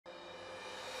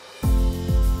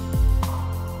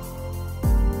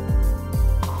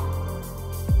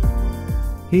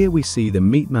Here we see the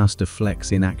MeatMaster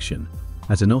Flex in action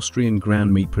at an Austrian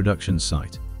ground meat production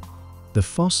site. The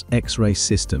FOSS X-ray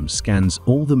system scans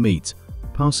all the meat,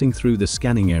 passing through the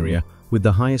scanning area with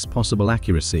the highest possible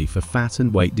accuracy for fat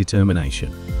and weight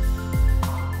determination.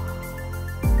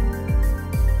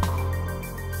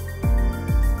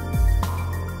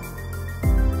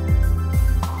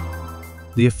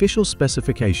 The official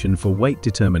specification for weight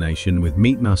determination with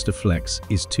MeatMaster Flex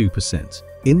is 2%.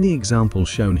 In the example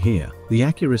shown here, the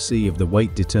accuracy of the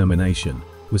weight determination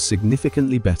was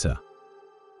significantly better.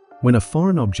 When a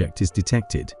foreign object is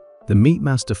detected, the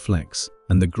MeatMaster Flex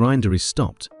and the grinder is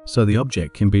stopped so the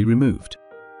object can be removed.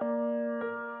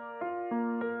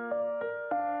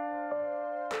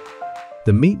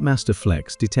 The MeatMaster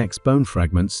Flex detects bone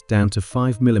fragments down to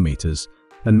 5 mm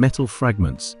and metal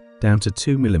fragments down to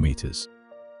 2 mm.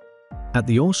 At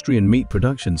the Austrian meat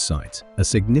production site, a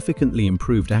significantly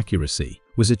improved accuracy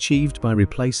was achieved by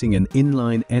replacing an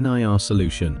inline NIR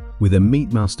solution with a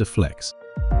MeatMaster Flex.